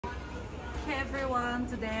Hey everyone,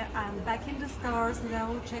 today I'm back in the stores.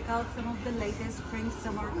 Now we'll check out some of the latest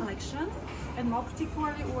spring-summer collections, and more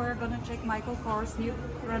particularly we're gonna check Michael Kors' new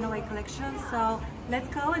runway collection. So let's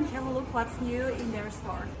go and have a look what's new in their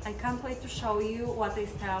store. I can't wait to show you what they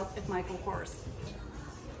styled at Michael Kors.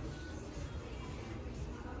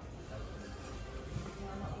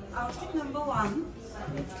 Outfit number one.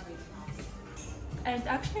 And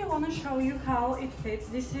actually I want to show you how it fits.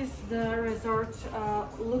 This is the resort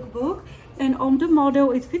lookbook, and on the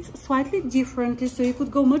model it fits slightly differently, so you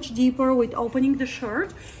could go much deeper with opening the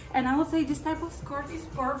shirt. And I would say this type of skirt is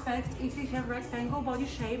perfect if you have rectangle body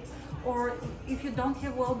shape, or if you don't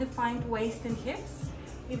have well-defined waist and hips.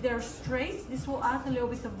 If they're straight, this will add a little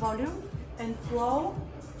bit of volume and flow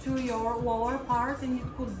to your lower part, and it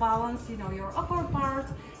could balance, you know, your upper part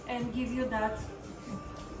and give you that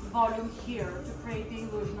volume here to create the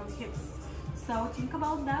illusion of hips. So think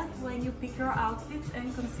about that when you pick your outfits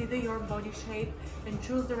and consider your body shape and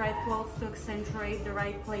choose the right clothes to accentuate the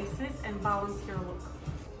right places and balance your look.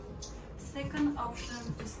 Second option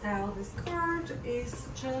to style the skirt is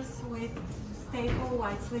just with staple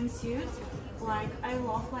white swimsuit. Like, I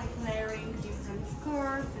love layering different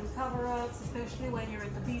skirts and cover-ups, especially when you're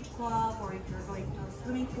at the beach club or if you're going to a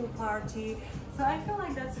swimming pool party. So I feel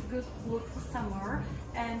like that's a good look for summer,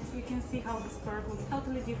 and you can see how the skirt looks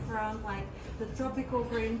totally different, like the tropical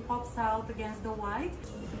green pops out against the white.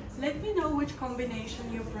 Let me know which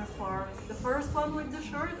combination you prefer, the first one with the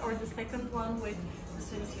shirt or the second one with the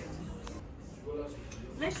swimsuit.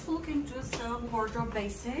 Let's look into some wardrobe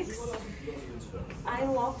basics. I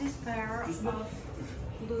love this pair of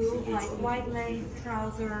blue, wide leg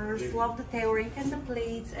trousers. Love the tailoring and the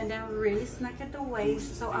pleats, and then really snug at the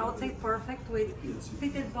waist. So I would say perfect with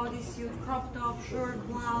fitted bodysuit, crop top, shirt,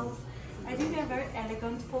 blouse. I think they're very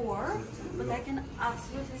elegant for work, but I can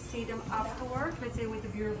absolutely see them afterward, let's say with a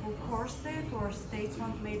beautiful corset or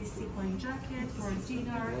statement, maybe sequin jacket for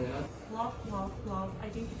dinner. Love, love, love. I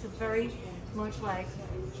think it's a very much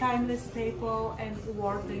timeless staple and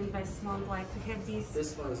worth the investment, to have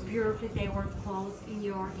these beautifully tailored clothes in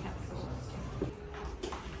your capsule.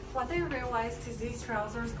 What I realized is these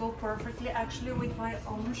trousers go perfectly actually with my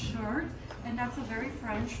own shirt, and that's a very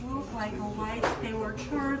French look, like a white tailored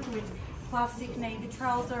shirt with classic navy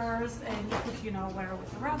trousers, and you could, you know, wear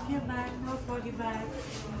with a raffia bag, crossbody bag.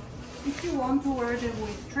 If you want to wear them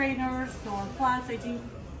with trainers or flats, I think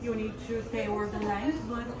you need to tailor the length,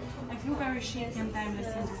 but I feel very chic and timeless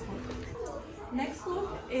in this look. Next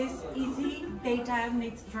look is easy daytime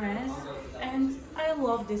knit dress, and I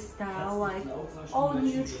love this style, all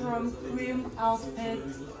neutral cream outfit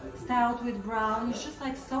styled with brown. It's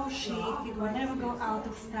just so chic, it will never go out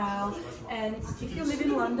of style. And if you live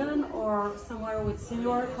in London or somewhere with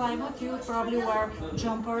similar climate, you would probably wear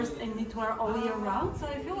jumpers and knitwear all year round. So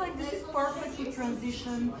I feel like this is perfect to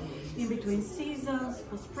transition in between seasons,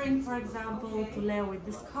 for spring for example, to layer with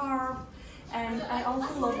the scarf. And I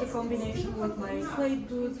also love the combination with my suede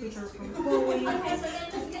boots, which are from Chloe.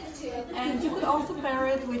 And you could also pair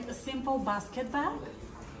it with a simple basket bag.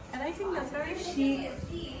 And I think that's very chic,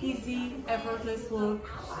 easy, effortless look.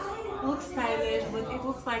 Looks stylish, but it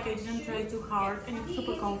looks like I didn't try too hard, and it's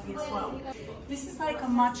super comfy as well. This is like a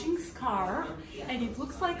matching scarf, and it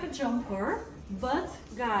looks like a jumper, but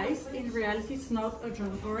guys, in reality it's not a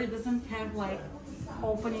jumper. It doesn't have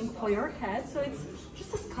opening for your head, so it's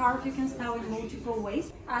just a scarf you can style in multiple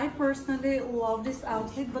ways. I personally love this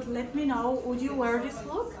outfit, but let me know, would you wear this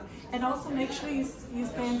look? And also make sure you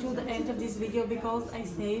stay until the end of this video, because I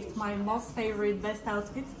saved my most favorite best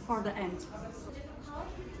outfit for the end.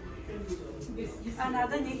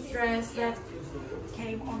 Another knit dress that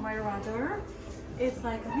came on my radar. It's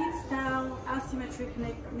like a knit style, asymmetric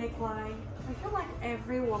neckline. I feel like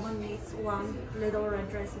every woman needs one little red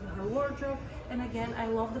dress in her wardrobe, and again I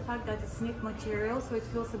love the fact that it's knit material, so it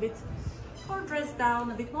feels a bit more dressed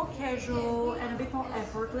down, a bit more casual and a bit more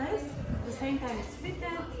effortless. At the same time it's fitted.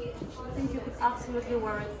 I think you could absolutely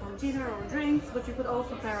wear it for dinner or drinks, but you could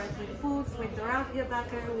also pair it with boots, with the raffia bag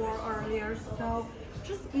I wore earlier. So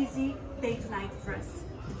just easy day to night dress.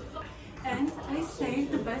 And I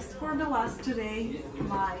saved the best for the last today,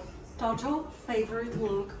 my total favorite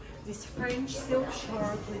look, this French silk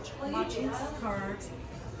shirt with matching skirt.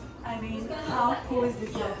 I mean, how cool is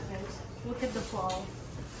this outfit? Look at the flow.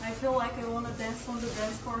 I feel like I want to dance on the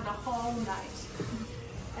dance floor the whole night.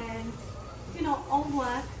 And you know, all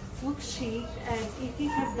black, look chic. And if you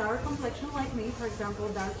have dark complexion like me, for example,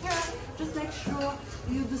 dark hair, just make sure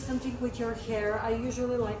you do something with your hair. I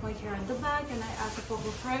usually like my hair at the back, and I add a pop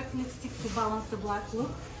of red lipstick to balance the black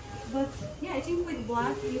look. But yeah, I think with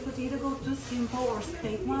black you could either go too simple or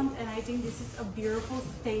statement, and I think this is a beautiful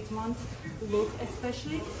statement look,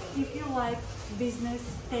 especially if you like business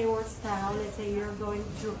tailored style. Let's say you're going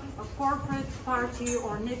to a corporate party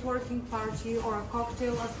or networking party or a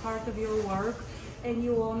cocktail as part of your work, and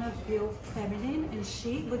you want to feel feminine and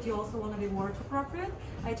chic, but you also want to be work appropriate.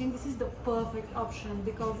 I think this is the perfect option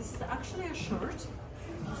because this is actually a shirt.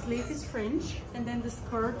 The sleeve is fringe, and then the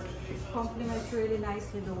skirt complements really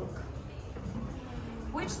nicely the look.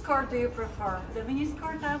 Which skirt do you prefer? The mini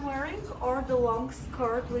skirt I'm wearing or the long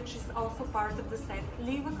skirt, which is also part of the set?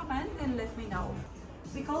 Leave a comment and let me know.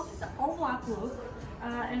 Because it's an all black look,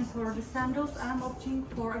 and for the sandals I'm opting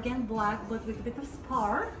for again black but with a bit of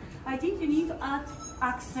spar. I think you need to add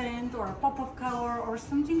accent or a pop of color or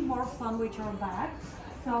something more fun with your bag.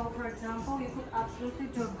 So for example, you could absolutely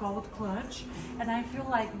do a gold clutch, and I feel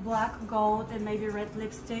like black, gold and maybe red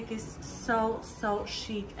lipstick is so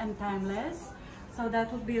chic and timeless. So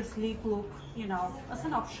that would be a sleek look, you know, as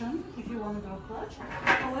an option if you want to do a clutch.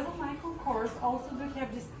 However, Michael Kors also do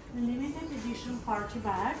have this limited edition party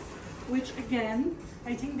bags, which again,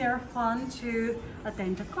 I think they're fun to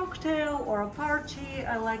attend a cocktail or a party.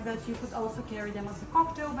 I like that you could also carry them as a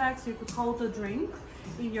cocktail bag, so you could hold a drink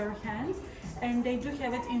in your hands. And they do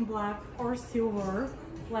have it in black or silver.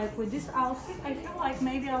 Like with this outfit, I feel like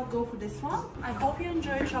maybe I'll go for this one. I hope you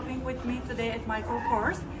enjoyed shopping with me today at Michael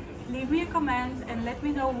Kors. Leave me a comment and let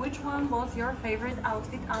me know which one was your favorite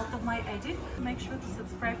outfit out of my edit. Make sure to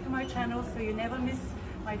subscribe to my channel so you never miss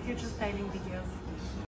my future styling videos.